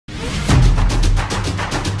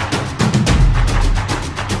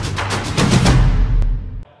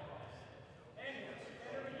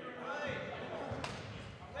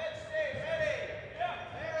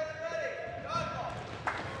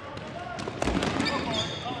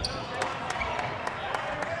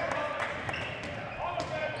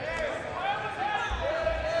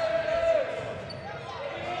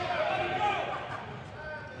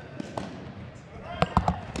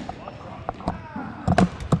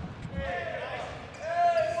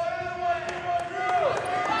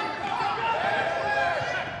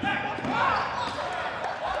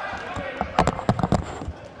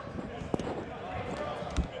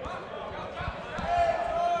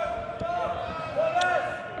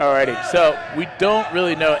Alrighty, so we don't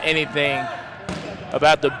really know anything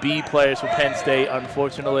about the B players for Penn State.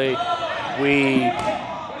 Unfortunately, we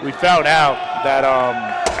found out that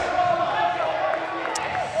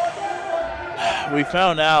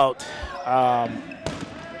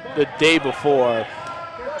the day before,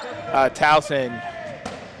 Towson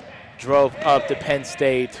drove up to Penn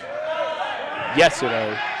State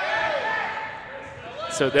yesterday,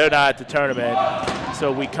 so they're not at the tournament.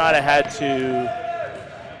 So we kind of had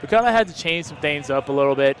to change some things up a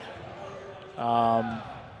little bit.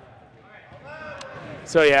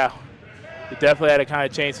 So yeah, we definitely had to kind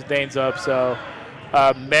of change some things up. So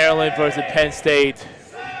Maryland versus Penn State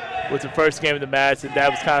was the first game of the match, and that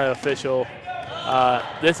was kind of official.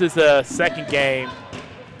 This is the second game.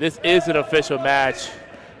 This is an official match.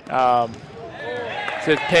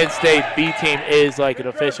 Since Penn State B-Team is like an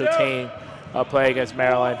official team playing against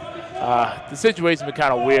Maryland. The situation's been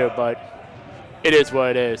kind of weird, but it is what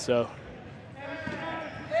it is. So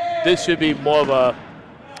this should be more of a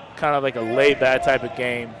kind of like a laid-back type of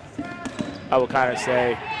game, I would kind of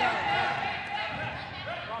say.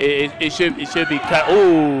 It should be kind of,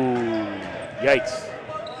 ooh, yikes.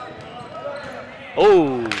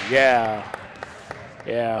 Oh, yeah.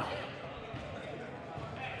 Yeah.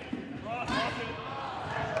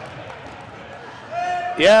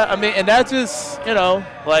 Yeah, I mean, and that's just, you know,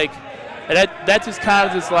 like, and that just kind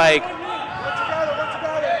of just like,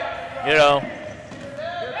 you know,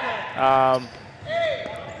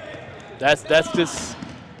 that's just,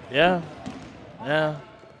 yeah, I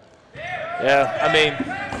mean,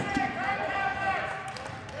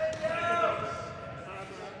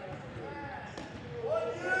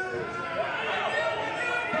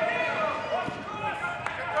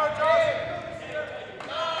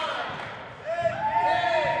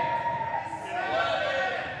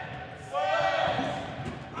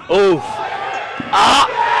 oof. Ah!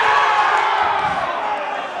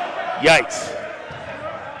 Yikes.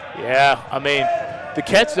 Yeah, I mean, the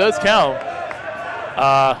catch does count.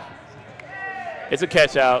 It's a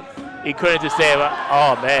catch out. He couldn't just say,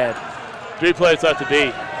 oh man, 3 players left to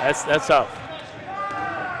beat. That's tough.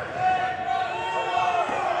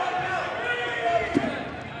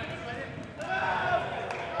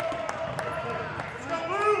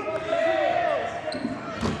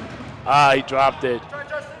 He dropped it.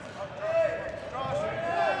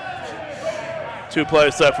 2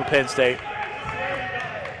 players left for Penn State.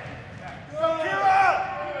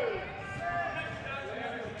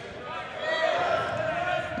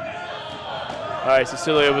 All right,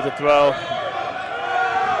 Cecilia with the throw.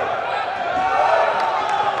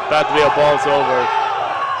 About to be a ball's over.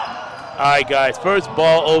 All right, guys, first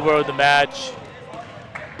ball over of the match.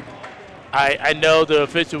 I know the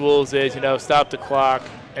official rules is, you know, stop the clock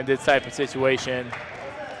in this type of situation.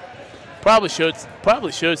 Probably should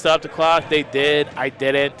stop the clock. They did. I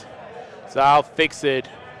didn't. So I'll fix it.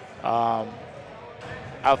 I'll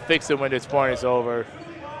fix it when this point is over.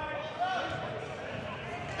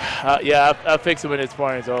 Yeah, I'll fix it when this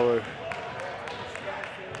point is over.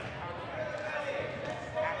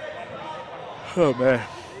 Oh man.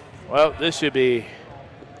 Well, this should be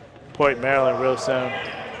Point Maryland real soon.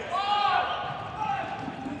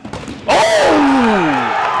 Oh!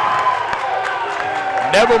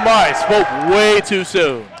 Never mind, spoke way too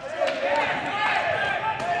soon.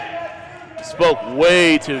 Spoke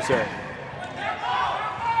way too soon.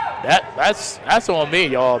 That's on me,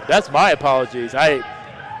 y'all. That's my apologies. I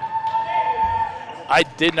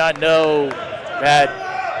did not know that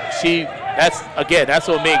that's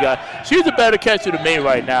on me, guys. She's a better catcher than me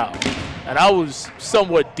right now. And I was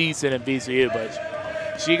somewhat decent in VCU, but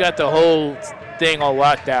she got the whole thing on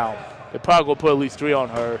lockdown. They're probably gonna put at least 3 on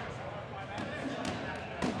her.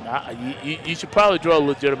 You should probably draw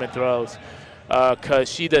legitimate throws because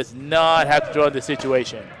she does not have to draw in this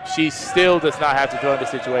situation. She still does not have to draw in this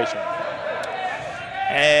situation.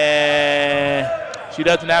 And she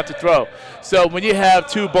doesn't have to throw. So when you have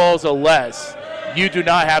 2 balls or less, you do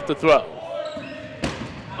not have to throw.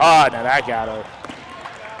 Oh, no, that got her.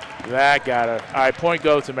 That got her. All right, point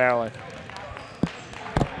goes to Maryland.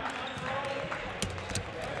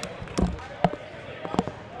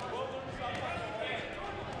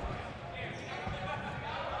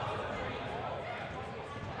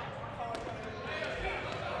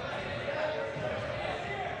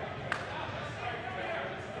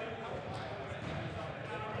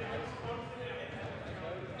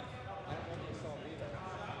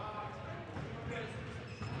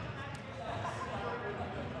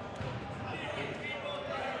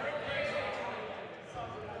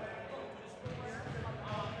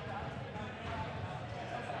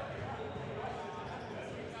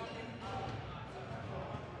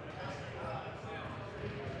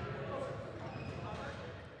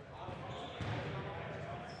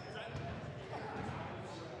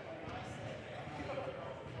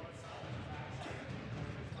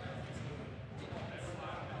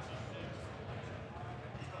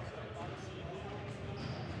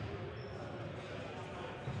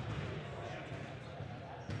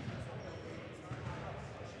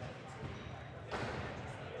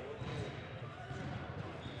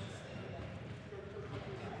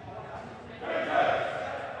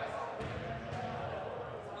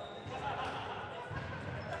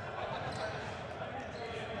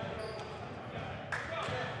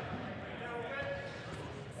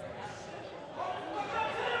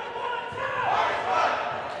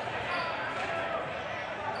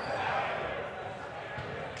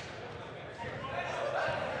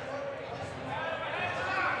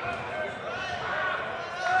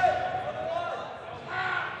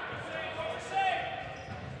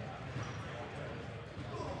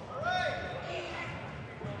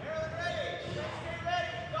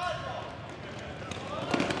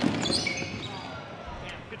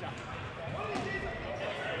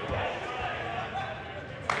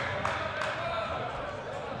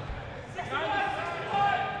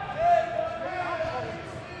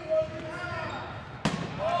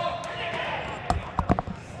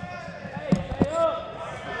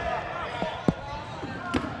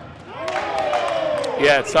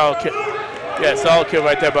 Yeah, solid kill. Yeah, solid kill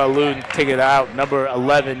right there by Luden, taking it out. Number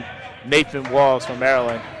 11, Nathan Walls from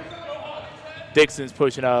Maryland. Dixon's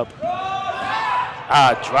pushing up.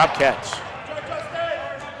 Drop catch.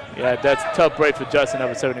 Yeah, that's a tough break for Justin,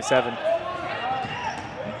 number 77.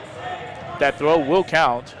 That throw will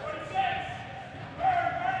count.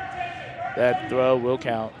 That throw will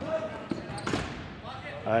count.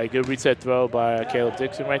 All right, good reset throw by Caleb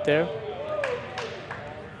Dixon right there.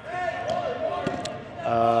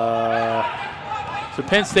 So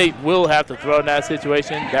Penn State will have to throw in that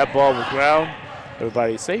situation. That ball was ground.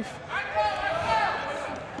 Everybody's safe.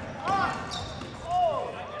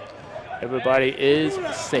 Everybody is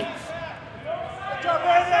safe.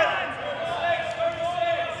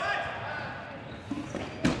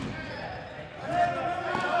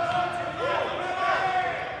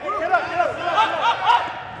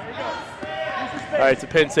 All right, so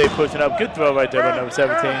Penn State pushing up. Good throw right there by number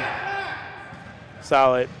 17.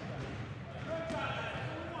 Solid.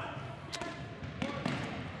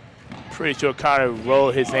 Pretty sure Connor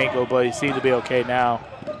rolled his ankle, but he seems to be okay now.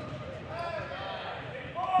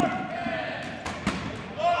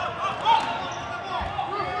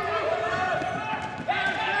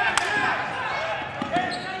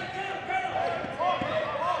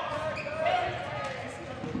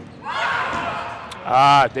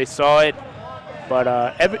 They saw it, but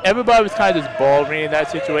everybody was kind of just ball reading that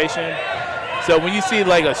situation. So when you see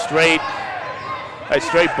like a straight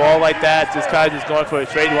ball like that, just kind of just going for a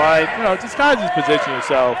straight line, you know, just kind of just position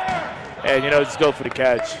yourself and, you know, just go for the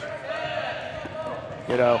catch,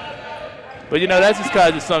 you know. But, you know, that's just kind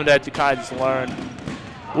of just something that you kind of just learn.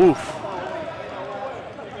 Oof.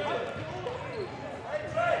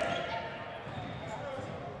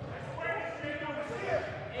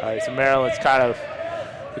 All right, so Maryland's kind of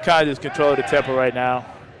just control the tempo right now.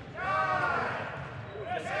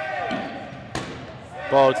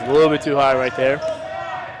 Ball's a little bit too high right there.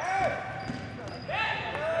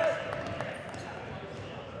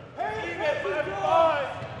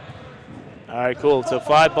 All right, cool. So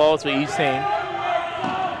 5 balls for each team.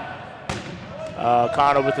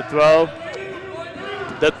 Connor with the throw.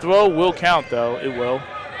 The throw will count, though. It will.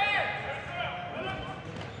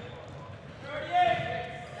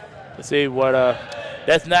 Let's see what.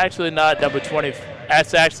 That's actually not number 20.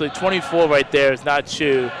 That's actually 24 right there. It's not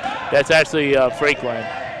Chu. That's actually Franklin.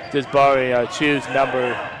 Just borrowing Chu's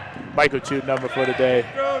number, Michael Chu number for the day.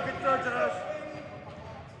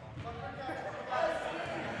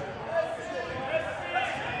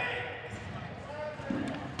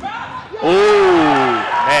 Ooh,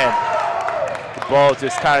 man. The ball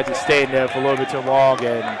just kind of just staying there for a little bit too long,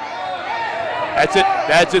 and that's it.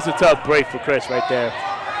 That's just a tough break for Chris right there.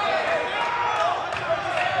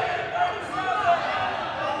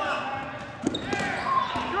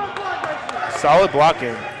 Solid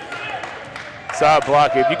blocking. Solid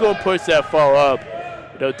blocking. If you go and push that fall up,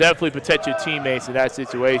 it'll definitely protect your teammates in that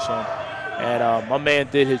situation. And my man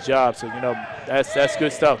did his job, so you know that's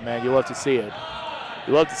good stuff, man. You love to see it.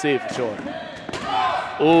 You love to see it for sure.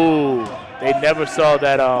 Ooh, they never saw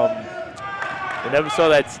that. They never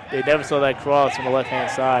saw that cross on the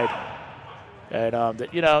left-hand side. And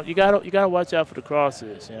you know, you gotta watch out for the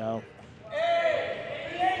crosses. You know.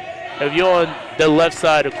 If you're on the left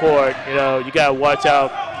side of the court, you know, you got to watch out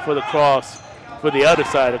for the cross for the other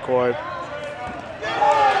side of the court.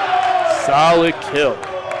 Solid kill.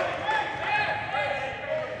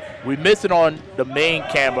 We missed it on the main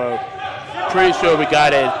camera. Pretty sure we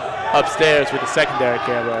got it upstairs with the secondary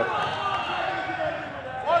camera.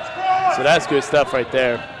 So that's good stuff right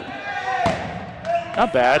there.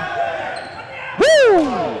 Not bad.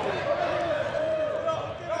 Woo!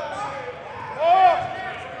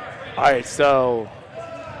 All right, so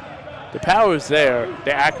the power is there,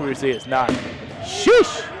 the accuracy is not.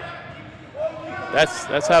 Sheesh!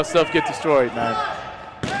 That's how stuff gets destroyed, man.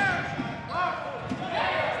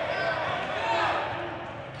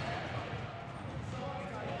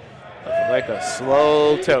 Like a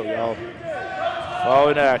slow tilt, y'all.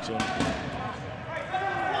 Following action.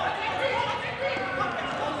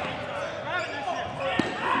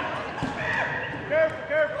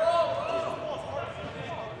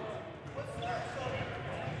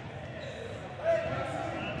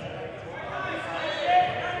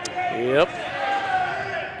 Yep.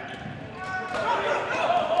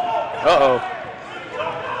 Uh-oh.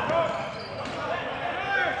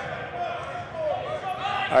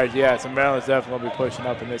 All right, yeah, so Maryland's definitely going to be pushing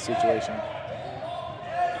up in this situation.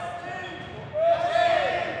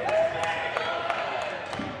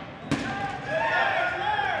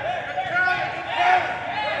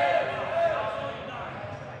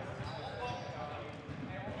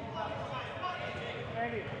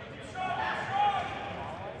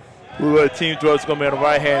 Ooh, a team throw is going to be on the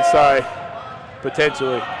right-hand side,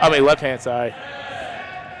 potentially. I mean, left-hand side.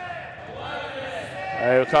 All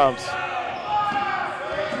right, here it comes.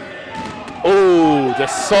 Oh, the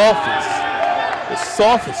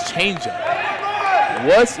softest changeup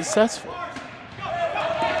was successful.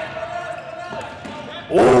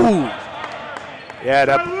 Ooh. Yeah,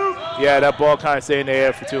 that ball kind of stayed in the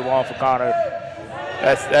air for too long for Connor.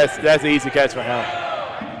 That's an easy catch for him.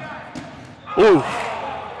 Ooh.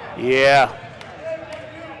 Yeah.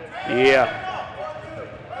 Yeah.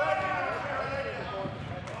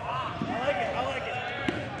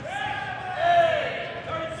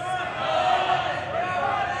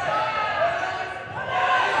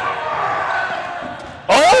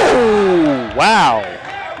 Oh, wow.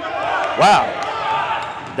 Wow.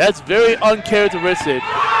 That's very uncharacteristic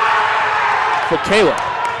for Caleb.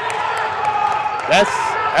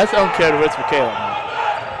 That's uncharacteristic for Caleb, man.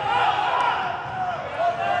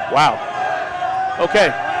 Wow. Okay.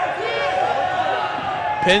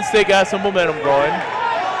 Penn State got some momentum going.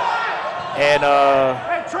 And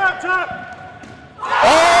hey, trap.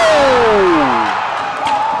 Oh!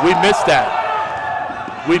 We missed that.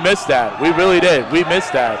 We missed that. We really did. We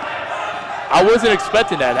missed that. I wasn't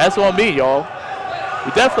expecting that. That's on me, y'all.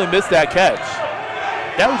 We definitely missed that catch.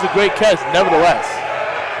 That was a great catch, nevertheless.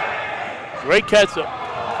 Great catch. It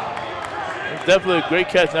was definitely a great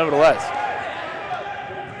catch, nevertheless.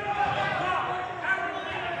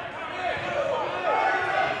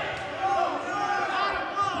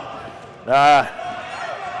 All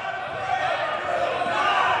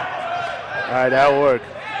right, that'll work.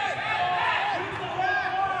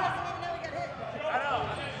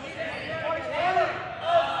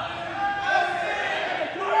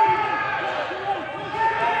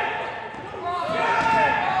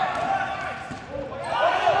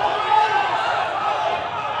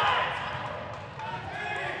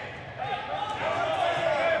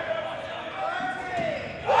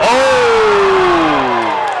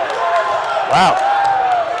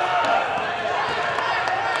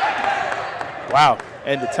 Wow,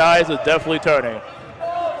 and the tides are definitely turning,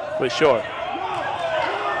 for sure.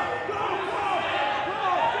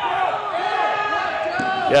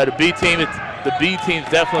 Yeah, the B team's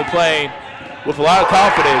definitely playing with a lot of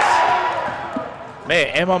confidence. Man,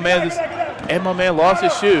 and my man lost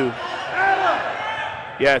his shoe.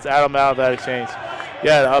 Yeah, it's Adam out of that exchange.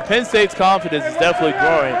 Yeah, Penn State's confidence is definitely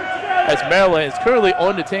growing as Maryland is currently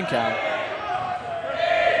on the 10 count.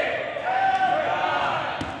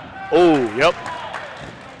 Oh, yep.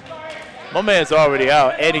 My man's already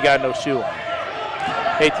out, and he got no shoe on.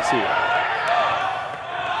 Hate to see it.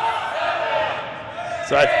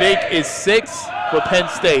 So I think it's 6 for Penn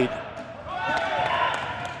State.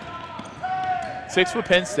 6 for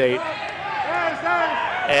Penn State.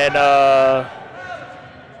 And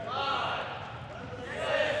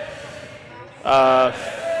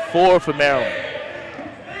 4 for Maryland.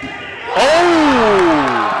 Oh!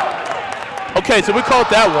 Okay, so we caught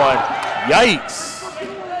that one. Yikes.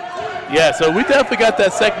 Yeah, so we definitely got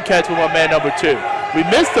that second catch with my man number 2. We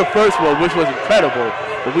missed the first one, which was incredible,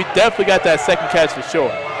 but we definitely got that second catch for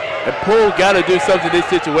sure. And Poole got to do something in this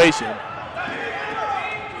situation.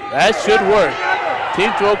 That should work.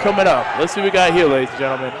 Team throw coming up. Let's see what we got here, ladies and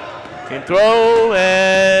gentlemen. Team throw,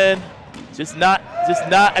 and just not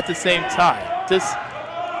at the same time.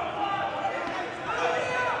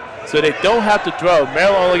 So they don't have to throw.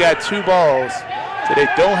 Maryland only got 2 balls, so they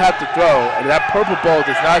don't have to throw. And that purple ball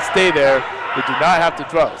does not stay there. They do not have to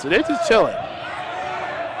throw. So they're just chilling.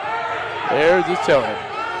 They're just chilling.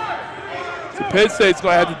 So Penn State's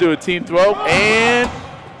going to have to do a team throw. And,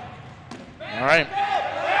 all right.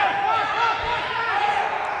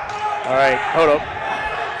 All right, hold up.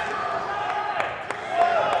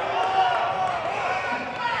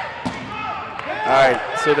 All right,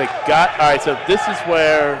 so so this is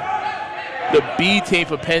where the B team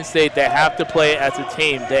for Penn State, they have to play as a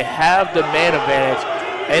team. They have the man advantage,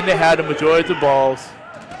 and they have the majority of the balls.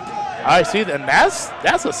 All right, see, and that's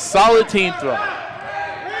a solid team throw.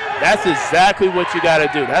 That's exactly what you got to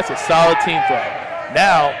do. That's a solid team throw.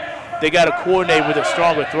 Now, they got to coordinate with the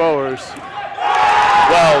stronger throwers.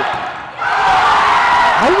 Well,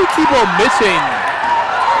 how do we keep on missing?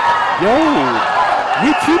 Yo,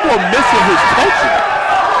 we keep on missing his catches.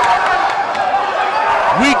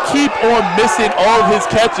 We keep on missing all of his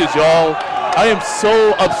catches, y'all. I am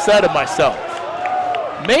so upset at myself.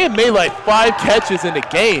 Man made like 5 catches in the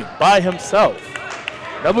game by himself.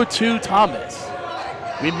 Number 2, Thomas.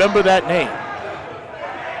 Remember that name.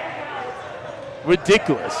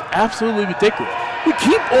 Ridiculous. Absolutely ridiculous. We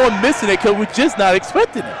keep on missing it because we're just not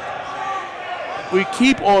expecting it. we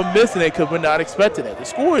keep on missing it because we're not expecting it. The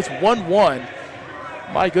score is 1-1.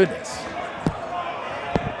 My goodness.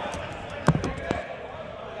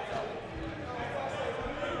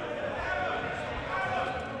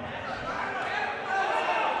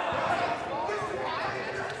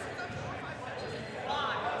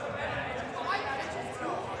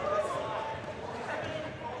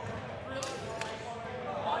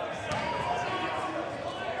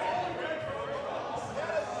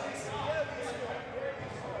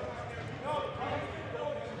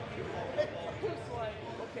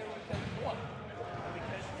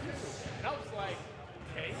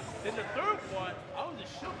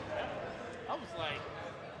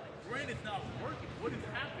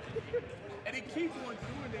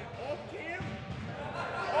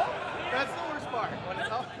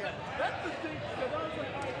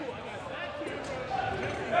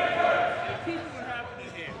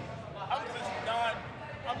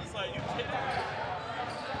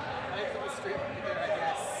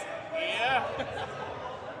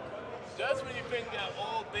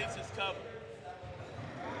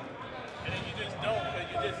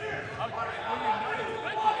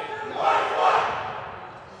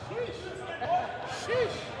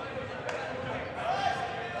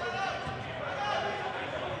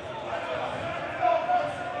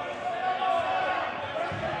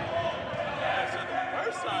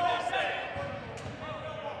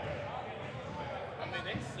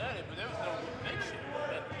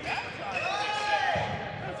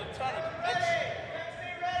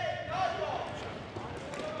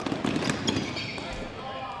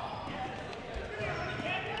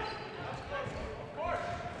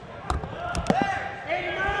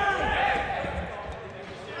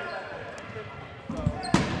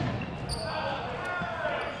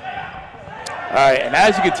 All right, and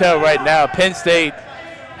as you can tell right now, Penn State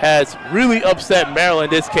has really upset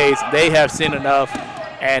Maryland in this case. They have seen enough,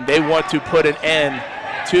 and they want to put an end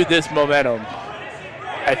to this momentum.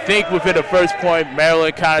 I think within the first point,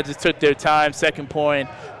 Maryland kind of just took their time. Second point,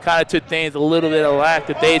 kind of took things a little bit of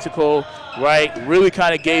lackadaisical, right? Really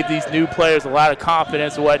kind of gave these new players a lot of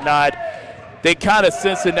confidence and whatnot. They kind of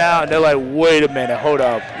sense it now, and they're like, wait a minute, hold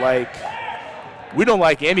up. Like, we don't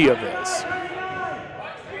like any of this.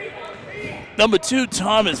 Number 2,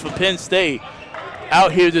 Thomas for Penn State,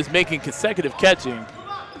 out here just making consecutive catching,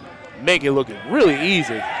 making it look really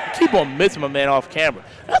easy. Keep on missing my man off camera.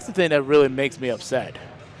 That's the thing that really makes me upset.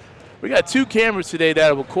 We got 2 cameras today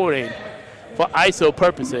that are recording for ISO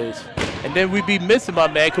purposes, and then we be missing my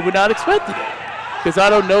man because we're not expecting it. Because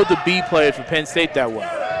I don't know the B players for Penn State that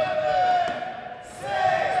well.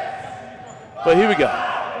 But here we go.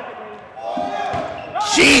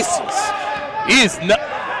 Jesus! He is not.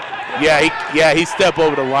 Yeah, he stepped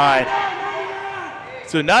over the line.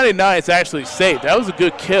 So 99 is actually safe. That was a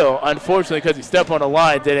good kill. Unfortunately, because he stepped on the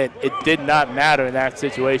line, it did not matter in that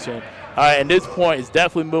situation. All right, and this point is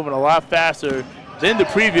definitely moving a lot faster than the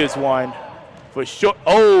previous one, for sure.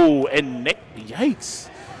 Oh, and yikes.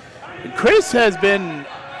 And Chris has been,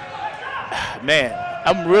 man,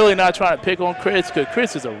 I'm really not trying to pick on Chris because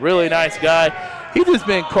Chris is a really nice guy. He's just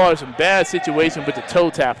been caught in some bad situations with the toe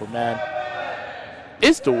tapper, man.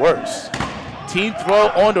 It's the worst. Team throw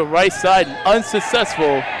on the right side and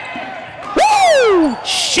unsuccessful. Woo!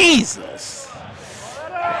 Jesus.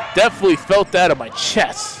 Definitely felt that on my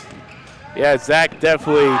chest. Yeah, Zach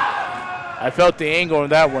definitely. I felt the angle on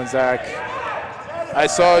that one, Zach. I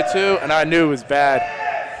saw it too, and I knew it was bad.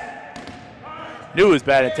 Knew it was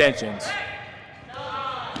bad intentions.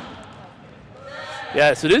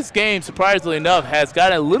 Yeah, so this game, surprisingly enough, has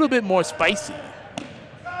gotten a little bit more spicy.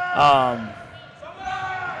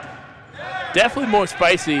 Definitely more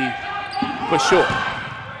spicy for sure.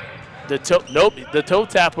 The toe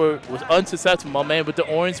tapper was unsuccessful. My man with the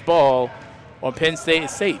orange ball on Penn State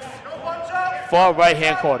is safe. Far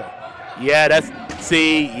right-hand corner. Yeah, that's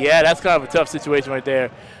kind of a tough situation right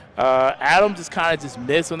there. Adam just kind of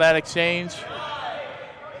missed on that exchange.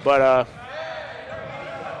 But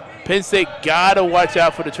Penn State got to watch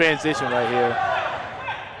out for the transition right here.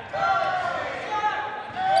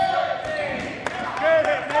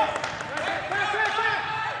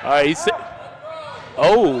 All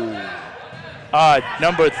right,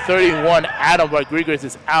 number 31, Adam Rodriguez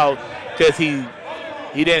is out because he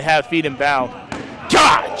didn't have feet in bound.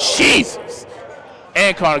 God, Jesus!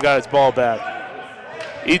 And Connor got his ball back.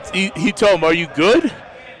 He told him, are you good?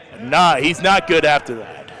 Nah, he's not good after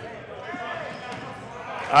that.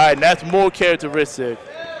 All right, and that's more characteristic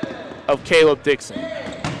of Caleb Dixon.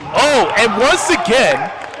 Oh, and once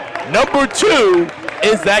again, number 2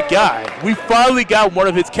 is that guy. We finally got one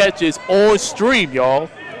of his catches on stream, y'all.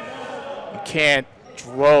 You can't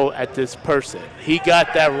throw at this person. He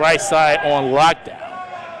got that right side on lockdown.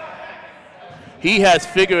 He has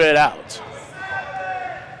figured it out.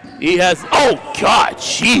 He has, oh God,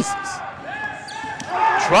 Jesus.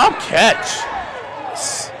 Drop catch.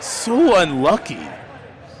 So unlucky.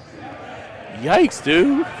 Yikes,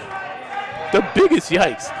 dude. The biggest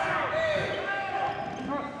yikes.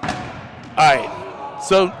 All right.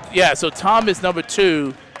 So, yeah, so Thomas, number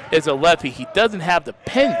 2, is a lefty. He doesn't have the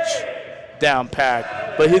pinch down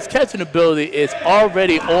pat, but his catching ability is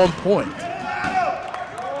already on point.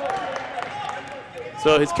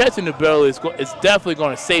 So his catching ability is definitely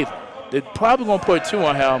going to save him. They're probably going to put 2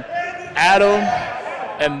 on him. Adam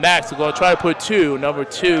and Max are going to try to put 2. Number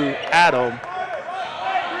 2, Adam.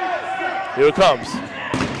 Here it comes.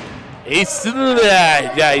 He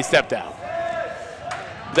stepped out.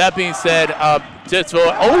 That being said, just for,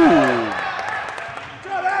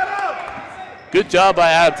 good job by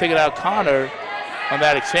Adam taking out Connor on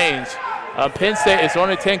that exchange. Penn State is on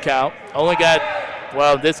a 10 count. Only got,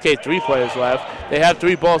 well, in this case, 3 players left. They have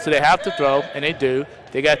 3 balls, so they have to throw, and they do.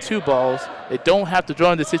 They got 2 balls. They don't have to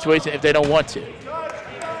throw in the situation if they don't want to.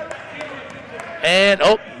 And,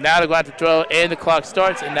 now they're going to have to throw, and the clock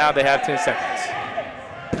starts, and now they have 10 seconds.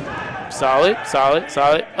 Solid.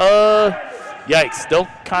 Yikes. Don't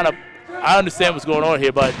kind of, I understand what's going on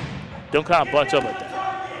here, but don't kind of bunch up like that.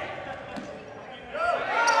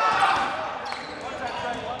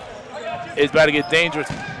 It's about to get dangerous.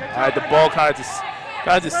 All right, the ball kind of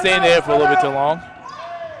just staying there for a little bit too long.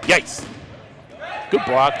 Yikes. Good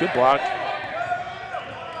block.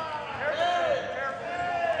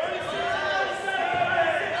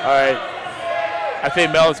 All right. I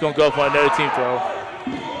think Mellon's going to go for another team throw.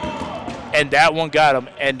 And that one got him.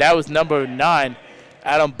 And that was number 9,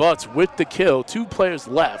 Adam Butts, with the kill. 2 players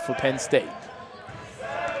left for Penn State.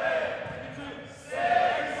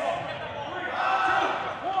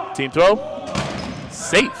 Team throw.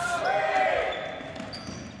 Safe.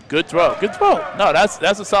 Good throw. No, that's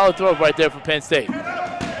a solid throw right there for Penn State.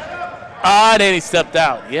 Then he stepped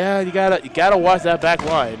out. Yeah, you gotta watch that back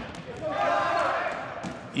line.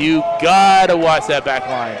 You gotta watch that back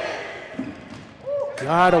line.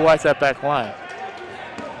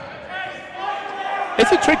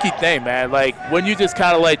 It's a tricky thing, man. Like, when you just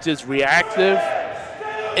kind of just reactive,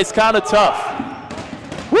 it's kind of tough.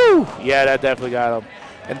 Woo! Yeah, that definitely got him.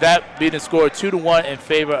 And that being the score 2-1 in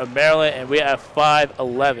favor of Maryland, and we have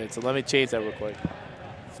 5-11. So let me change that real quick.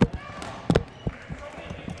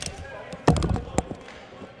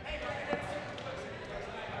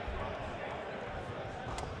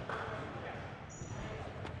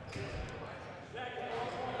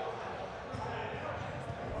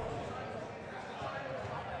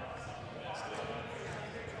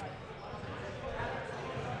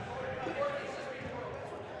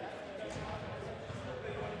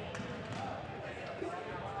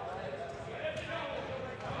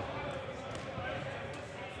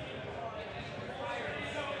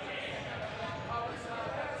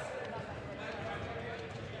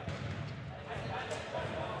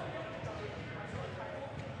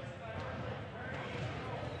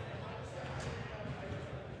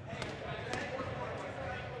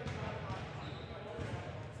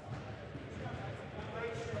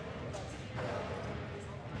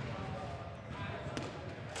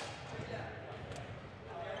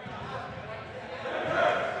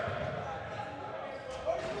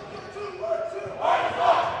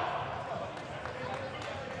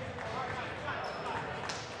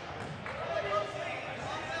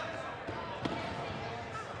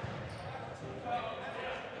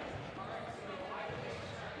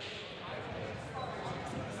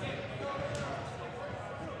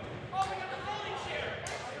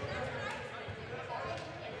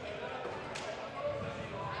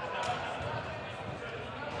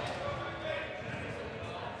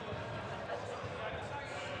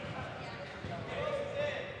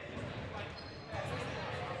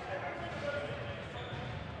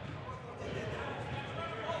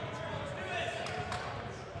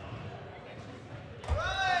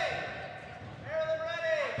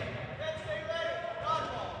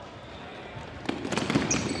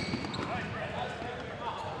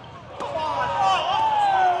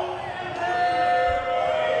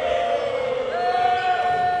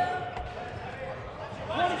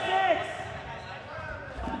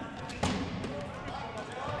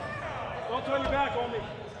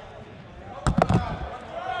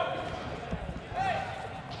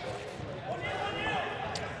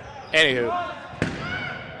 Anywho.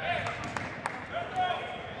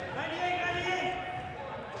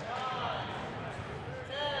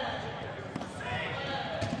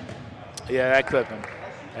 Yeah, that clipped him.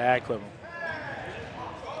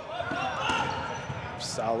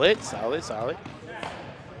 Solid, solid, solid.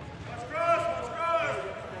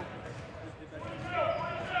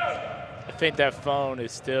 I think that phone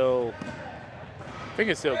is still, I think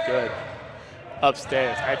it's still good.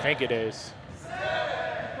 Upstairs, I think it is.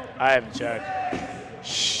 I haven't checked.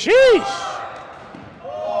 Sheesh!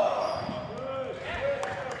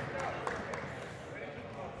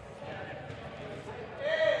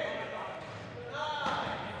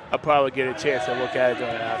 I'll probably get a chance to look at it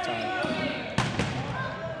during halftime.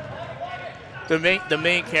 The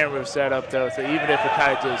main camera is set up though, so even if it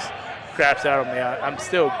kind of just craps out on me, I'm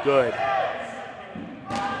still good.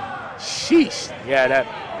 Sheesh! Yeah,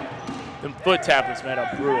 them foot tappers, man,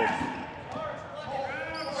 are brutal.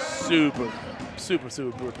 Super, super,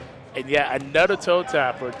 super brutal. And yeah, another toe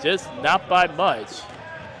tapper, just not by much,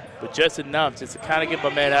 but just enough just to kind of get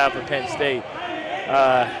my man out for Penn State.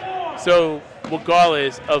 So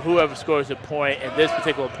regardless of whoever scores a point at this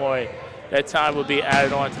particular point, that time will be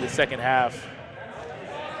added on to the second half.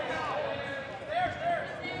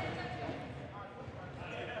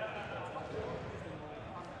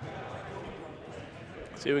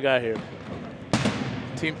 See what we got here.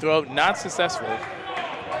 Team throw, not successful. You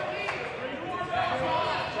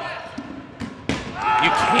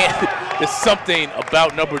can't, there's something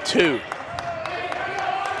about number 2.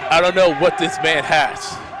 I don't know what this man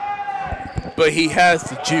has, but he has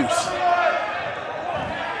the juice.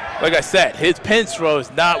 Like I said, his pin throw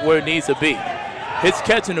is not where it needs to be. His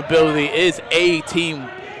catching ability is A-team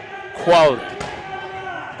quality.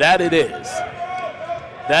 That it is.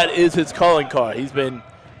 That is his calling card. He's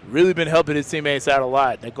really been helping his teammates out a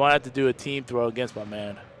lot. They're going to have to do a team throw against my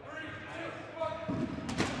man.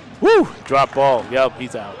 Woo! Drop ball. Yep,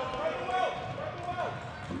 he's out.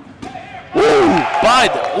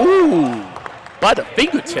 By the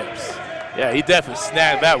fingertips. Yeah, he definitely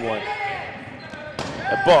snagged that one.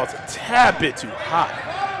 That ball's a tad bit too high.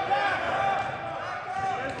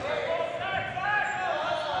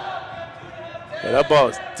 Yeah, that ball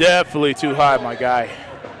is definitely too high, my guy.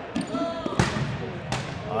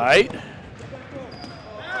 All right.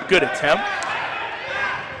 Good attempt.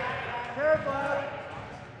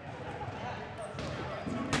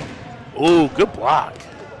 Ooh, good block.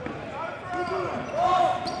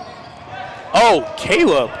 Oh,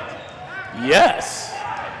 Caleb. Yes.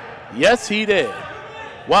 Yes, he did.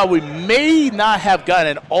 While we may not have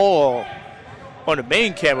gotten it all on the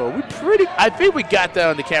main camera, I think we got that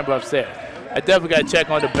on the camera upstairs. I definitely got to check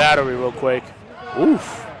on the battery real quick.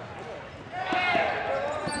 Oof.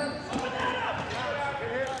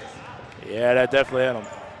 Yeah, that definitely hit him.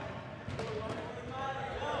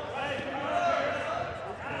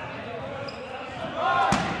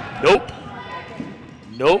 Nope.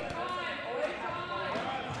 Nope.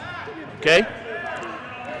 Okay.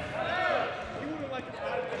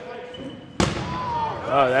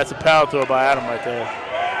 Oh, that's a power throw by Adam right there.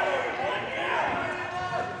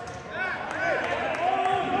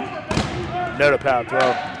 Another power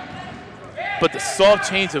throw. But the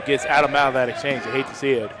soft changeup gets Adam out of that exchange. I hate to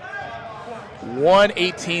see it.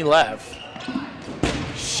 1:18 left.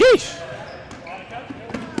 Sheesh.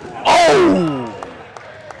 Oh!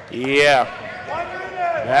 Yeah.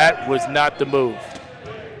 That was not the move.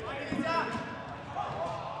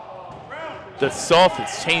 The soft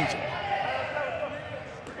is changing.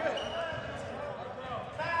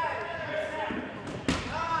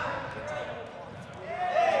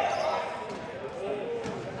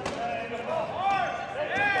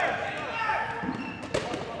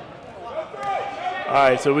 All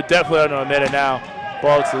right, so we're definitely under a minute now.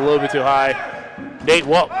 Ball's a little bit too high. Nate,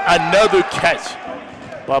 well, another catch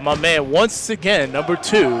by my man once again, number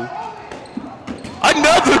 2.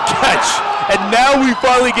 Another catch! And now we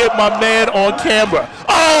finally get my man on camera.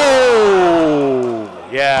 Oh!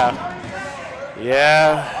 Yeah.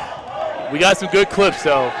 Yeah. We got some good clips,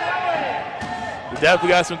 though. We definitely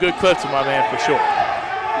got some good clips of my man, for sure.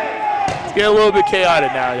 Let's get a little bit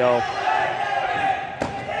chaotic now, y'all.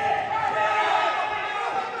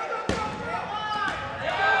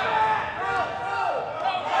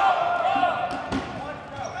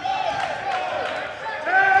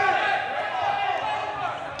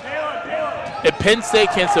 If Penn State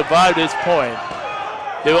can survive this point,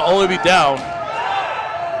 they will only be down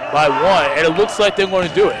by 1, and it looks like they're going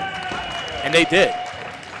to do it. And they did.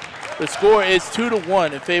 The score is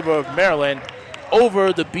 2-1 in favor of Maryland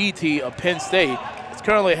over the B-Team of Penn State. It's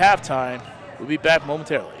currently halftime. We'll be back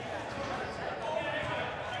momentarily.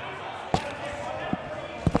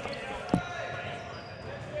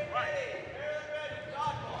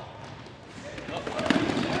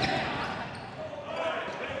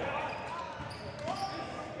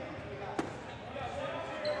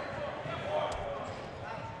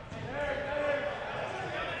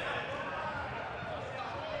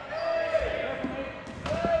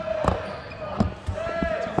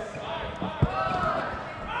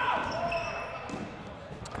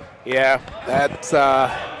 Yeah, that's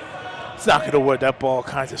it's not going to work. That ball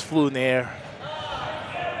kind of just flew in the air.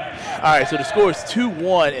 All right, so the score is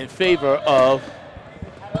 2-1 in favor of.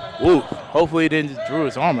 Ooh, hopefully he didn't just drew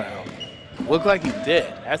his arm out. Looked like he did.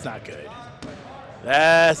 That's not good.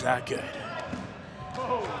 That's not good.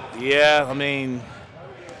 Yeah, I mean,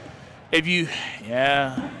 if you,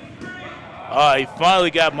 yeah. Oh, he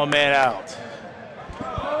finally got my man out.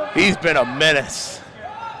 He's been a menace.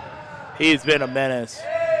 He's been a menace.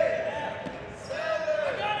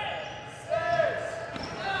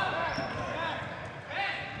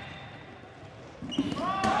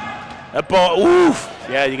 That ball, oof.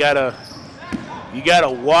 Yeah, you gotta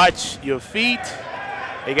watch your feet.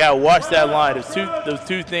 You gotta watch that line. Those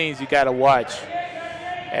two things you gotta watch.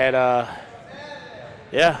 And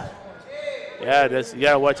yeah, you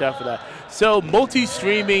gotta watch out for that. So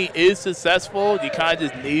multi-streaming is successful. You kind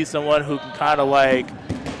of just need someone who can kind of like,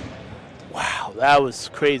 wow, that was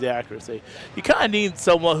crazy accuracy. You kind of need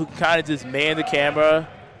someone who can kind of just man the camera,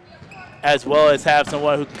 as well as have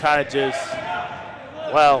someone who can kind of just,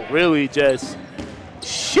 well, really just,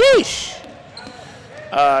 sheesh.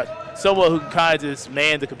 Someone who can kind of just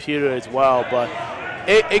man the computer as well. But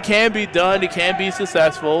it can be done. It can be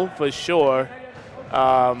successful for sure.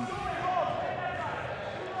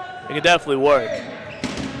 It can definitely work.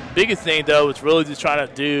 Biggest thing though is really just trying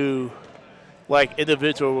to do like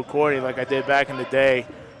individual recording like I did back in the day,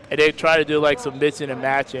 and they try to do like some mixing and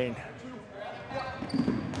matching.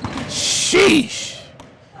 Sheesh!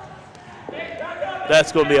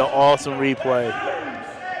 That's gonna be an awesome replay.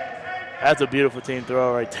 That's a beautiful team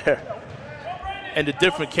throw right there. And the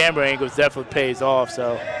different camera angles definitely pays off,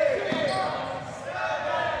 so.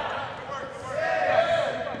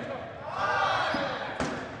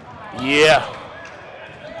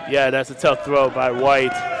 Yeah, that's a tough throw by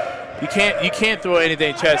White. You can't throw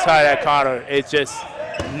anything chest high at Connor. It's just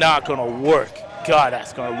not gonna work. God,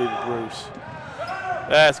 that's gonna leave a bruise.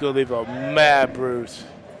 That's gonna leave a mad bruise.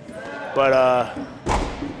 But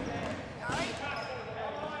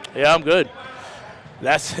yeah, I'm good.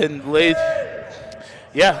 That's in late.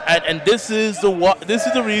 Yeah, and this is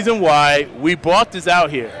the reason why we brought this out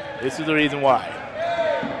here. This is the reason why.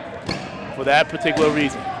 For that particular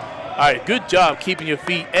reason. All right, good job keeping your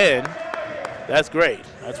feet in. That's great.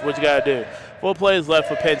 That's what you got to do. 4 players left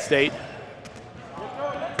for Penn State.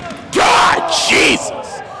 God,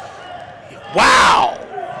 Jesus! Wow!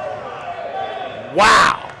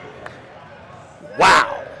 Wow!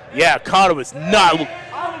 Wow! Yeah, Connor was not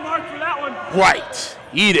right.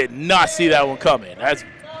 He did not see that one coming. That's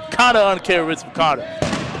kind of uncharacteristic for Connor,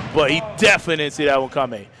 but he definitely didn't see that one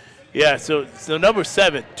coming. Yeah, so number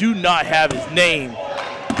 7 do not have his name.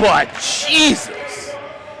 But Jesus,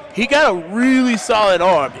 he got a really solid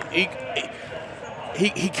arm. He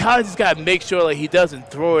kind of just got to make sure like he doesn't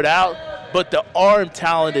throw it out, but the arm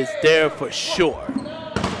talent is there for sure.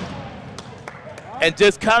 And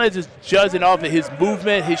just kind of just judging off of his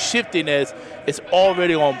movement, his shiftiness is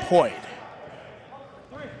already on point.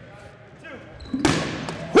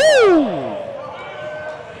 Woo!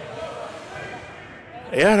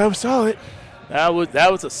 Yeah, that was solid. That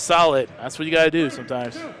was a solid. That's what you got to do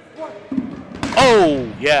sometimes. Oh,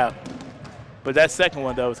 yeah. But that second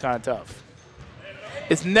one, though, was kind of tough.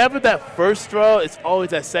 It's never that first throw. It's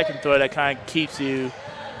always that second throw that kind of keeps you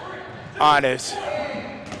honest.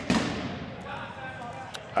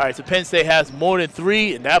 All right, so Penn State has more than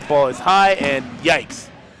 3, and that ball is high, and yikes.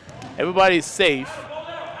 Everybody's safe.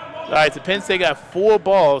 All right, so Penn State got 4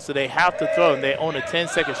 balls, so they have to throw, and they own a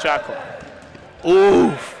 10-second shot clock.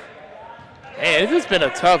 Oof. Man, it's just been a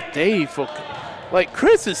tough day for, like,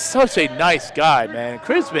 Chris is such a nice guy, man.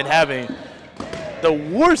 Chris has been having the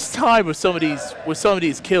worst time with some of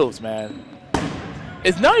these kills, man.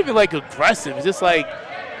 It's not even like aggressive. It's just like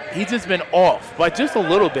he's just been off by just a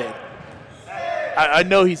little bit. I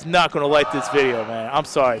know he's not gonna like this video, man. I'm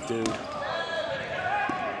sorry, dude.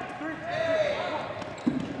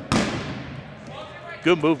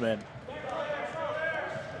 Good movement.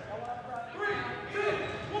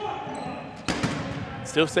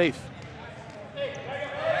 Still safe.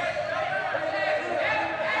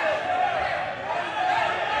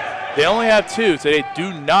 They only have 2, so they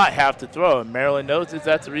do not have to throw. And Maryland knows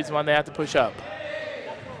that's the reason why they have to push up.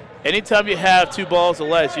 Anytime you have 2 balls or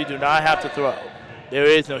less, you do not have to throw. There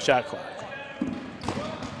is no shot clock.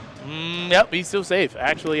 Yep, he's still safe.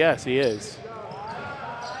 Actually, yes, he is.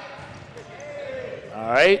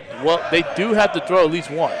 All right. Well, they do have to throw at least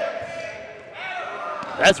 1.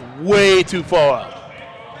 That's way too far up.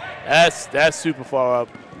 That's super far up.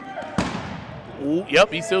 Ooh,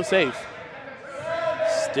 yep, he's still safe.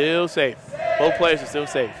 Still safe. Both players are still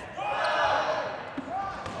safe.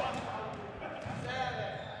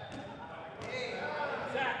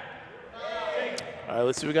 right,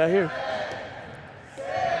 let's see what we got here.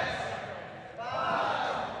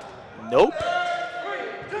 Nope.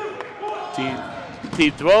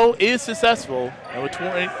 Team throw is successful.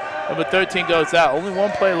 Number 13 goes out. Only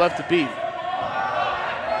one player left to beat.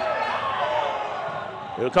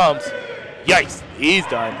 Here it comes. Yikes, he's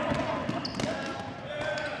done.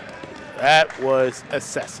 That was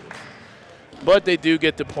excessive. But they do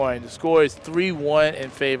get the point. The score is 3-1 in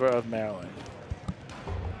favor of Maryland.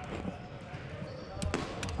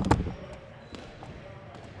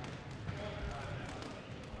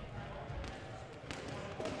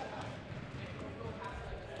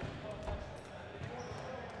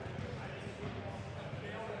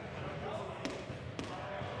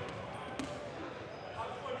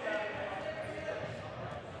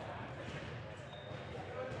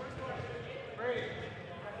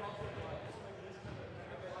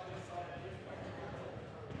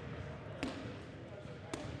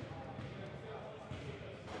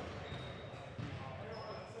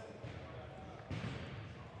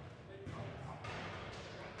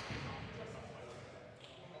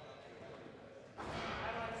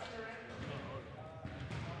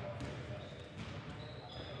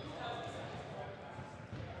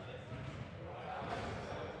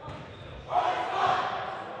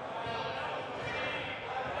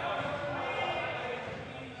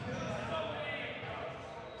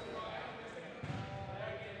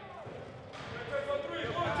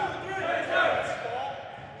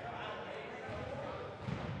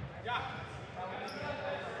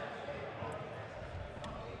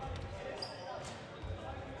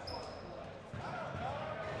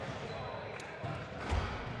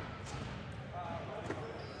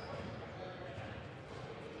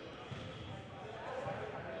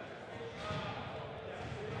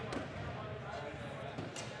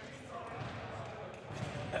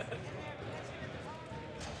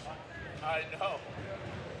 I know.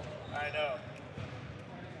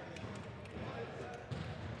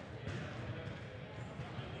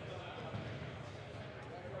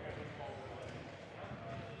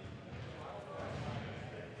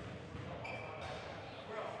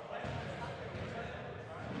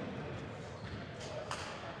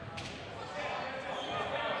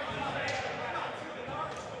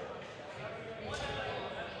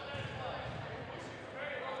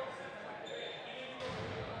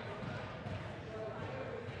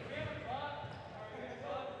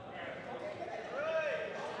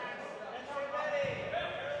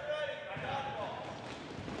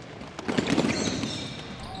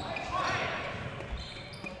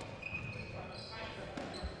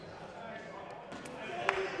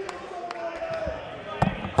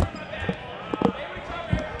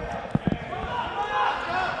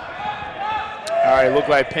 All right, look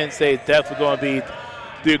like Penn State definitely going to be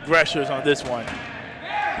the aggressors on this one.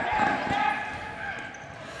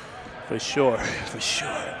 For sure, for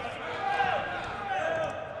sure.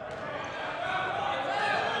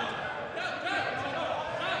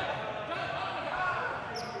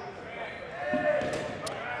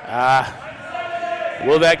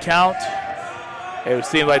 Will that count? It would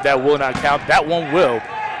seem like that will not count. That one will.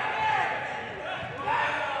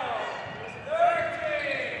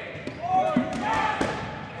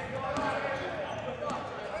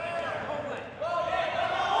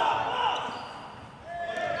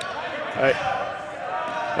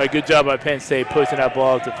 All right, good job by Penn State pushing that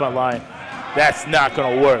ball to the front line. That's not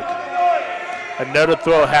going to work. Another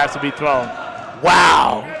throw has to be thrown.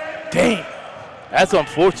 Wow. Dang. That's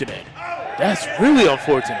unfortunate. That's really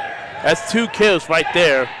unfortunate. That's 2 kills right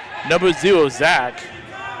there. Number 0, Zach.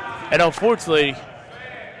 And unfortunately,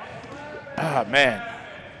 man.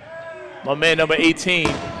 My man, number 18,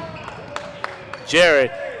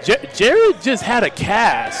 Jared. Jared just had a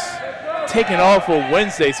cast taken off on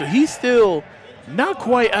Wednesday, so he's still not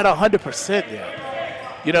quite at 100% yet.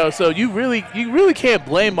 You know, so you really can't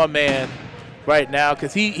blame my man right now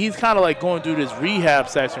because he's kind of like going through this rehab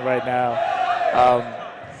session right now.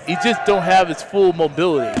 He just don't have his full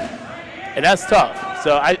mobility, and that's tough.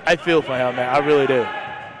 So I feel for him, man. I really do.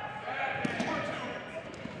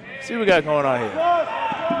 See what we got going on here.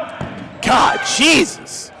 God,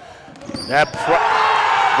 Jesus.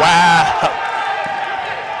 Wow.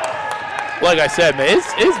 Like I said, man,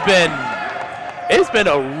 it's been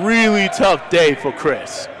a really tough day for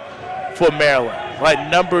Chris, for Maryland. Like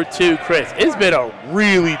number 2, Chris. It's been a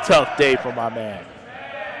really tough day for my man.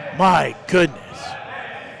 My goodness.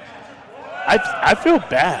 I feel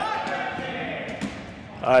bad.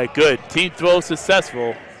 All right, good. Team throw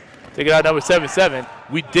successful. Taking out number 77.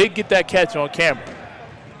 We did get that catch on camera.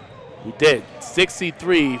 We did.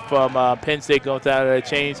 63 from Penn State going down to the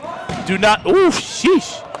chains. Do not. Ooh,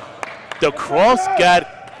 sheesh. The cross got,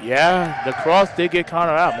 yeah, the cross did get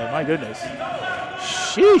Connor out, man. My goodness.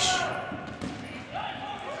 Sheesh.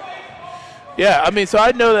 Yeah, I mean, so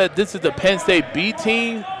I know that this is the Penn State B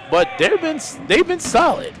team, but they've been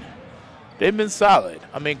solid. They've been solid.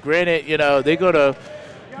 I mean, granted, you know, they're gonna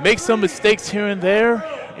make some mistakes here and there,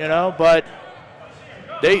 you know, but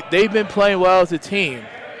they've been playing well as a team.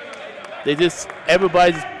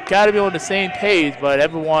 Everybody's got to be on the same page, but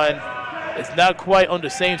everyone is not quite on the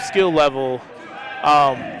same skill level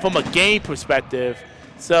from a game perspective.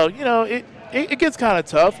 So, you know, it gets kind of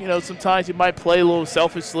tough. You know, sometimes you might play a little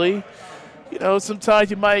selfishly. You know,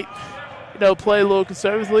 sometimes you might, you know, play a little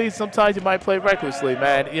conservatively. Sometimes you might play recklessly,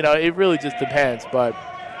 man. You know, it really just depends, but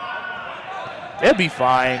it'll be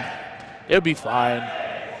fine. It'll be fine,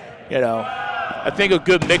 you know. I think a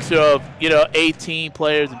good mixture of, you know, A team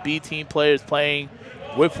players and B team players playing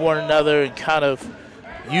with one another and kind of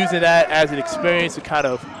using that as an experience to kind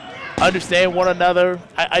of understand one another.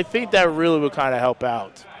 I think that really would kind of help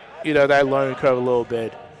out, you know, that learning curve a little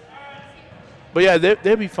bit. But yeah,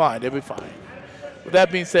 they'll be fine. They'll be fine. With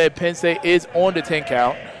that being said, Penn State is on the 10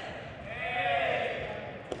 count.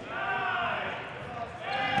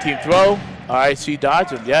 Team throw. All right, she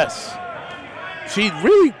dodged him, yes. She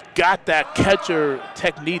really got that catcher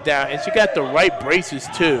technique down, and she got the right braces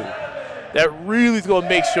too. That really is going to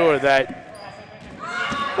make sure that,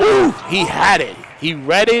 ooh, he had it. He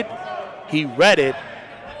read it. He read it.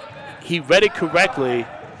 He read it correctly,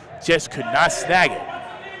 just could not snag it.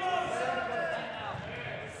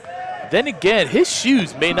 Then again, his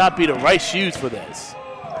shoes may not be the right shoes for this.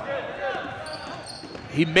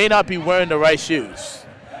 He may not be wearing the right shoes,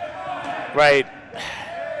 right?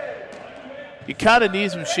 You kind of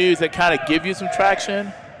need some shoes that kind of give you some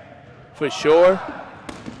traction, for sure.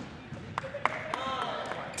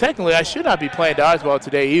 Technically, I should not be playing dodgeball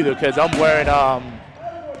today either because I'm wearing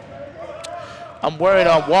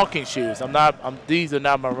walking shoes. These are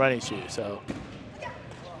not my running shoes. So,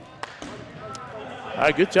 all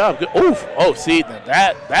right, good job. Good. Oof. Oh, see,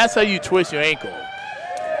 that's how you twist your ankle.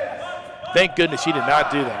 Thank goodness she did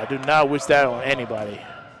not do that. I do not wish that on anybody.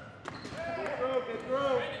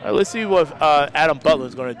 All right, let's see what Adam Butler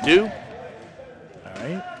is going to do. All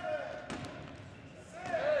right.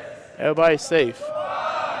 Everybody's safe.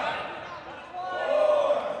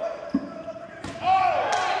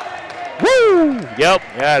 Woo! Yep.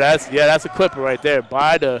 Yeah, that's a clipper right there.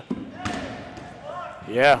 By the.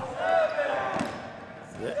 Yeah.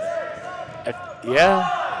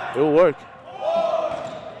 Yeah, it'll work.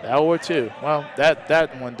 That'll work too. Well,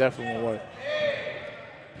 that one definitely will work.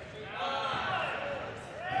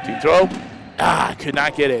 Team throw. Could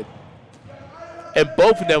not get it. And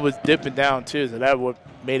both of them was dipping down too, so that would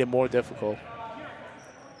made it more difficult.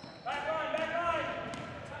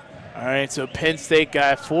 All right, so Penn State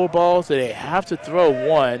got 4 balls, so they have to throw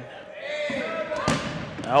 1.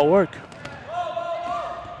 That'll work.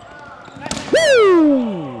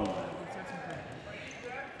 Woo!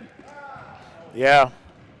 Yeah.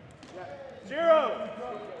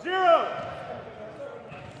 0-0.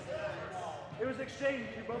 It was exchanged.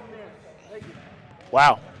 You're both there. Thank you.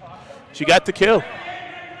 Wow. She got the kill.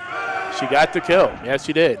 She got the kill. Yes,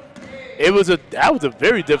 she did. That was a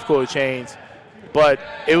very difficult change, but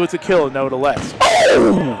it was a kill nevertheless.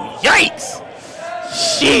 Oh, yikes!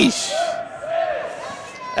 Sheesh.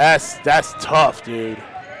 That's tough, dude.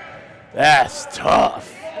 That's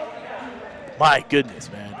tough. My goodness,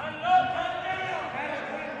 man.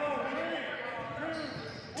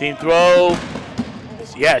 Team throw.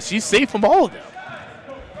 Yeah, she's safe from all of them.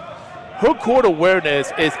 Her court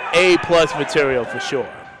awareness is A+ material for sure.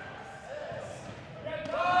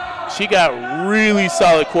 She got really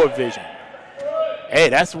solid court vision. Hey,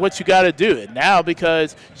 that's what you got to do. And now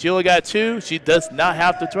because she only got 2, she does not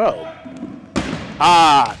have to throw.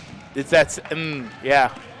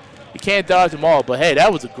 Yeah. You can't dodge them all, but hey,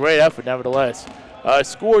 that was a great effort nevertheless.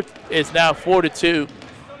 Score is now 4-2.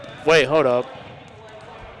 Wait, hold up.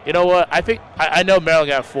 You know what? I know Maryland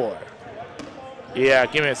got 4. Yeah,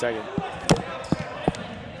 give me a second.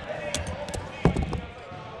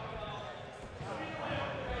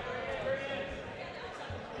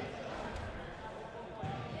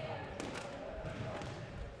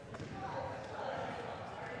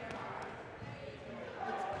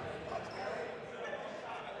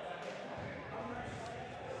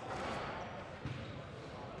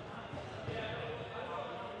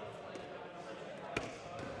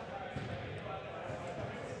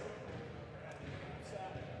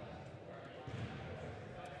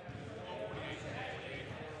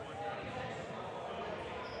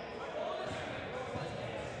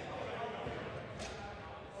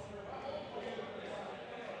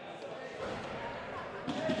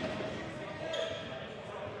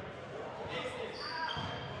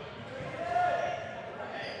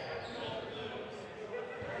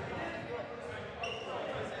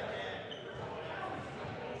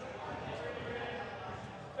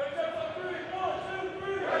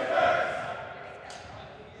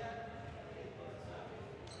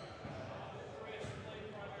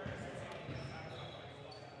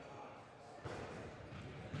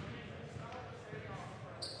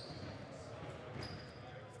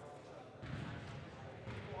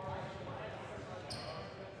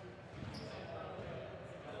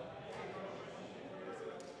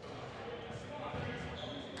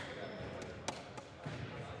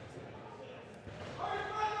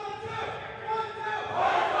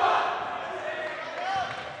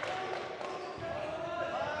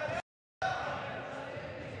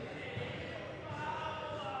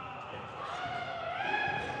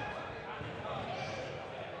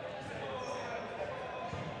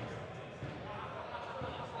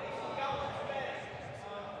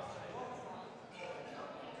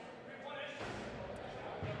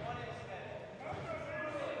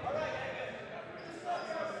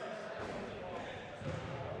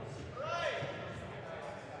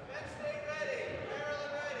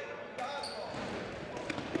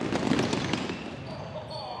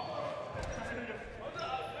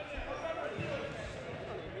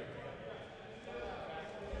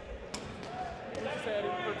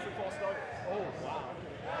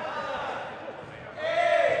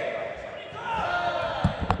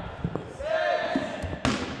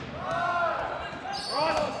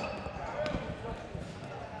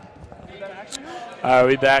 All right,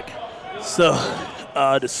 we back. So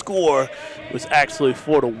the score was actually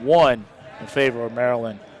 4-1 in favor of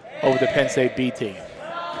Maryland over the Penn State B team.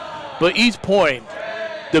 But each point,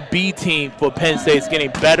 the B team for Penn State is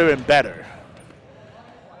getting better and better.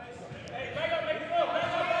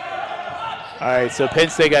 All right, so Penn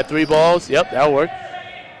State got 3 balls. Yep, that'll work.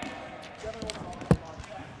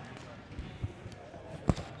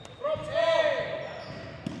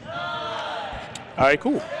 All right,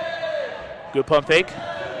 cool. Good pump fake.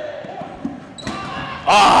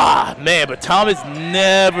 Ah, man, but Thomas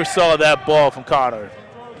never saw that ball from Connor.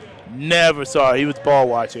 Never saw it. He was ball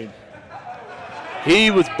watching.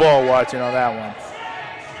 He was ball watching on that one.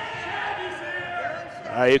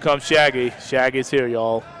 All right, here comes Shaggy. Shaggy's here,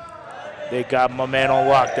 y'all. They got my man on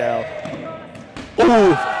lockdown.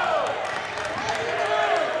 Ooh.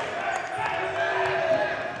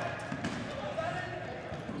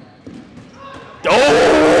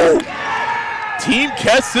 Oh! Team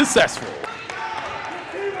catch successful.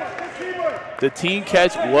 The team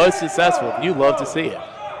catch was successful. You love to see it.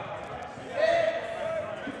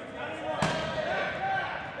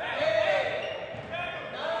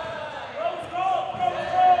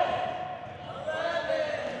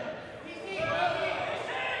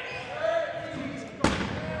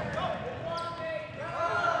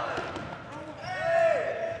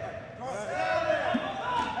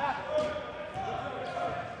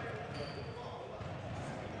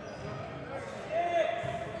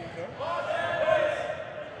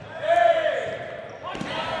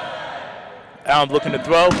 Allen looking to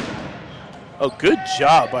throw. Oh, good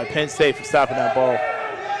job by Penn State for stopping that ball.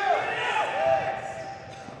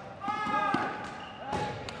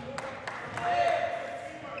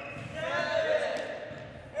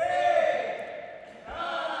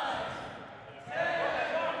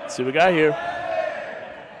 Let's see what we got here.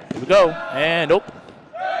 Here we go. And nope.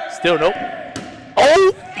 Still nope.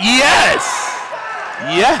 Oh, yes!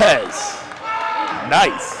 Yes!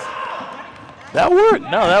 Nice. That worked.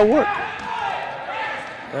 No, that worked.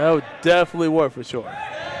 That would definitely work for sure.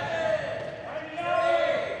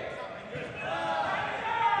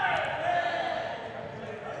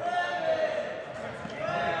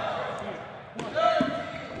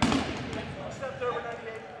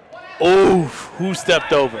 Oof, who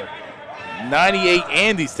stepped over? 98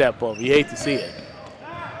 Andy stepped over. You hate to see it.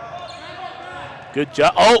 Good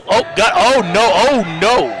job. Oh,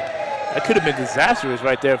 no. That could have been disastrous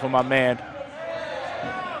right there for my man.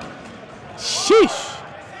 Sheesh.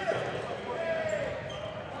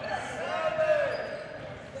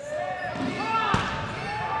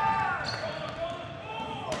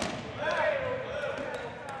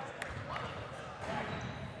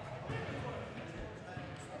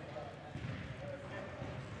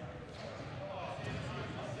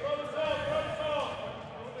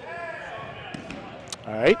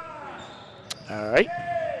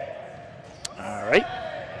 All right.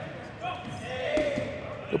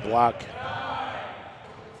 Good block.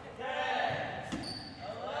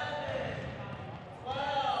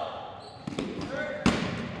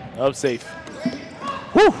 Up safe.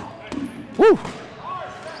 Woo! Woo!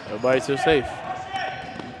 Everybody's so safe.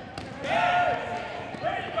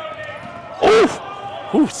 Oof!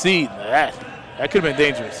 Ooh, see that. That could have been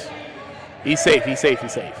dangerous. He's safe, he's safe,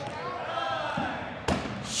 he's safe.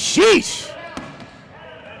 Sheesh!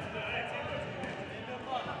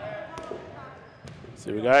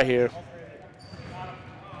 See what we got here.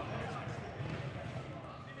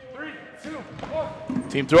 3, 2, 1.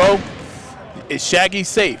 Team throw. Is Shaggy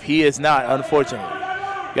safe? He is not, unfortunately.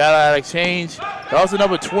 Got out of exchange. Also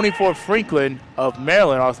number 24, Franklin of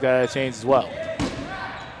Maryland also got out of exchange as well.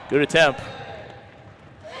 Good attempt.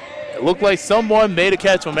 It looked like someone made a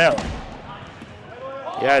catch from Maryland.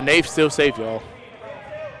 Yeah, Nate's still safe, y'all.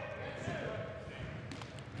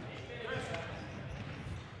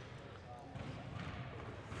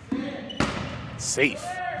 Safe.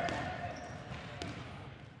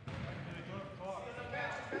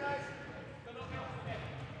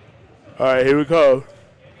 All right, here we go.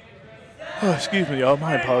 Oh, excuse me, y'all.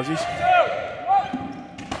 My apologies.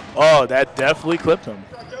 Oh, that definitely clipped him.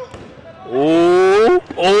 Oh,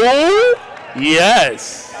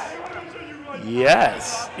 yes.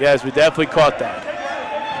 Yes, we definitely caught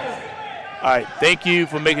that. All right, thank you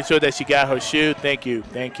for making sure that she got her shoe. Thank you.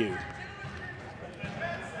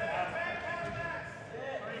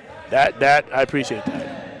 That I appreciate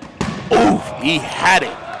that. Ooh, he had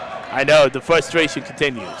it. I know, the frustration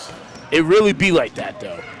continues. it really be like that,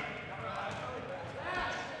 though.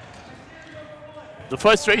 The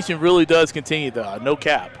frustration really does continue, though. No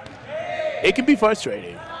cap. It can be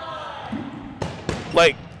frustrating.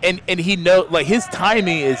 Like, and he know, like, his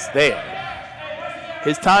timing is there.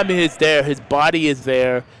 His timing is there. His body is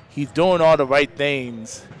there. He's doing all the right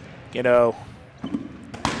things, you know.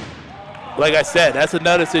 Like I said, that's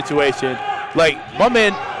another situation. Like, my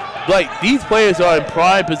man, like, these players are in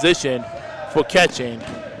prime position for catching.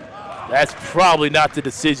 That's probably not the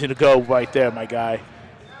decision to go right there, my guy.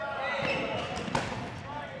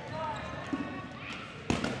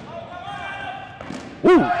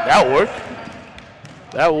 Woo, that'll work.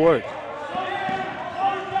 That'll work.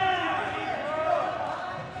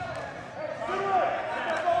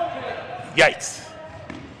 Yikes.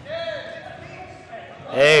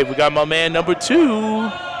 Hey, we got my man number 2.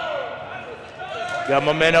 Got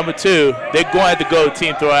my man number 2. They're going to have to go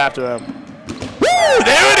team throw after him. Woo,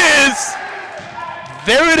 there it is.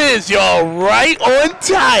 There it is, y'all. Right on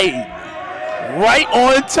time. Right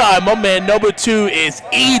on time. My man number 2 is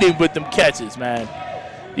eating with them catches, man.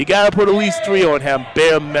 You got to put at least 3 on him,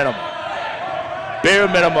 bare minimum. Bare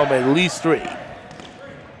minimum, at least 3.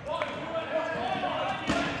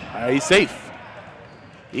 All right, he's safe.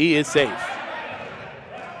 He is safe.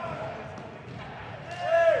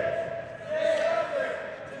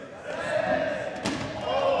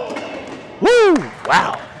 Woo!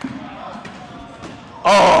 Wow.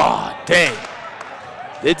 Oh, dang.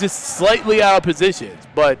 They're just slightly out of position,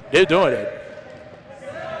 but they're doing it.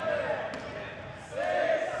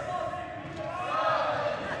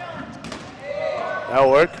 That'll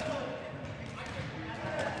work.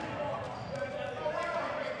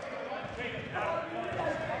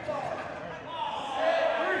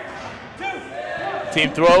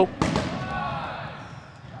 Team throw.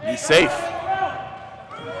 He's safe.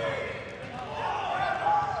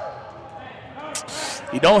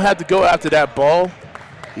 You don't have to go after that ball.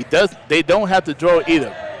 They don't have to throw it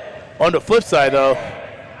either. On the flip side, though,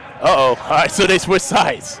 all right, so they switch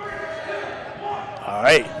sides. All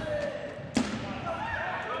right.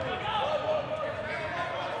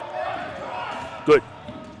 Good.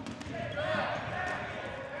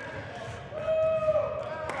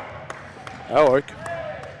 That'll work.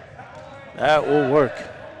 That will work.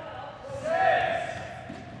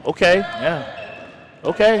 Okay, yeah.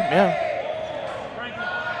 Okay, yeah.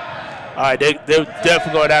 All right, they're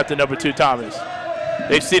definitely going after number 2, Thomas.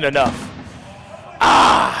 They've seen enough.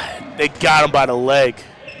 They got him by the leg.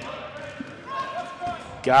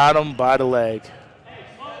 Got him by the leg.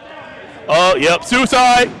 Oh, yep,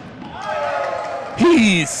 suicide.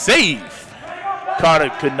 He's safe. Carter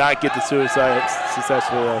could not get the suicide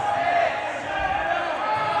successfully, though.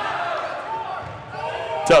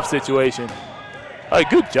 Tough situation. All right,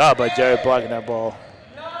 good job by Jared blocking that ball.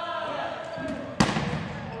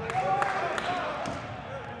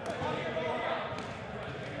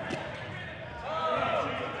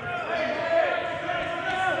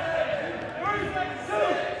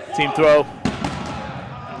 Team throw.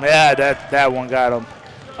 Yeah, that one got him.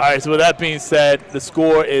 All right, so with that being said, the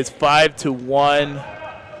score is 5-1.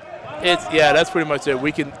 Yeah, that's pretty much it.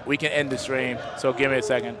 We can end the stream. So give me a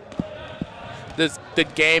second. The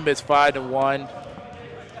game is 5-1.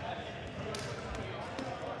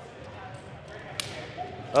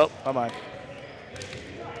 Oh, come on.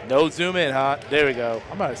 No zoom in, huh? There we go.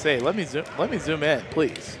 I'm about to say, let me zoom in,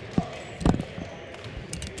 please.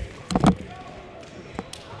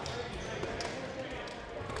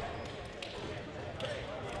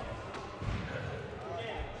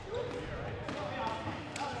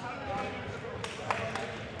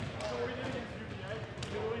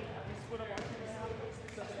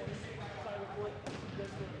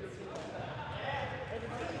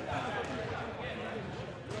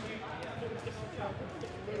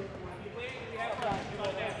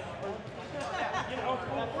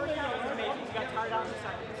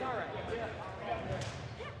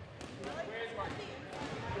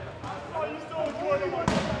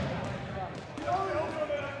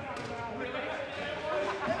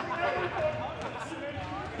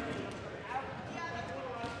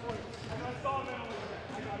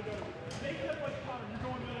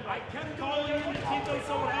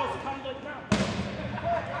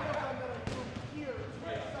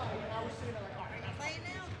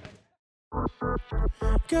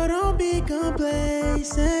 Girl, don't be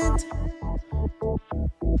complacent.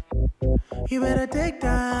 You better take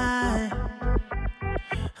time.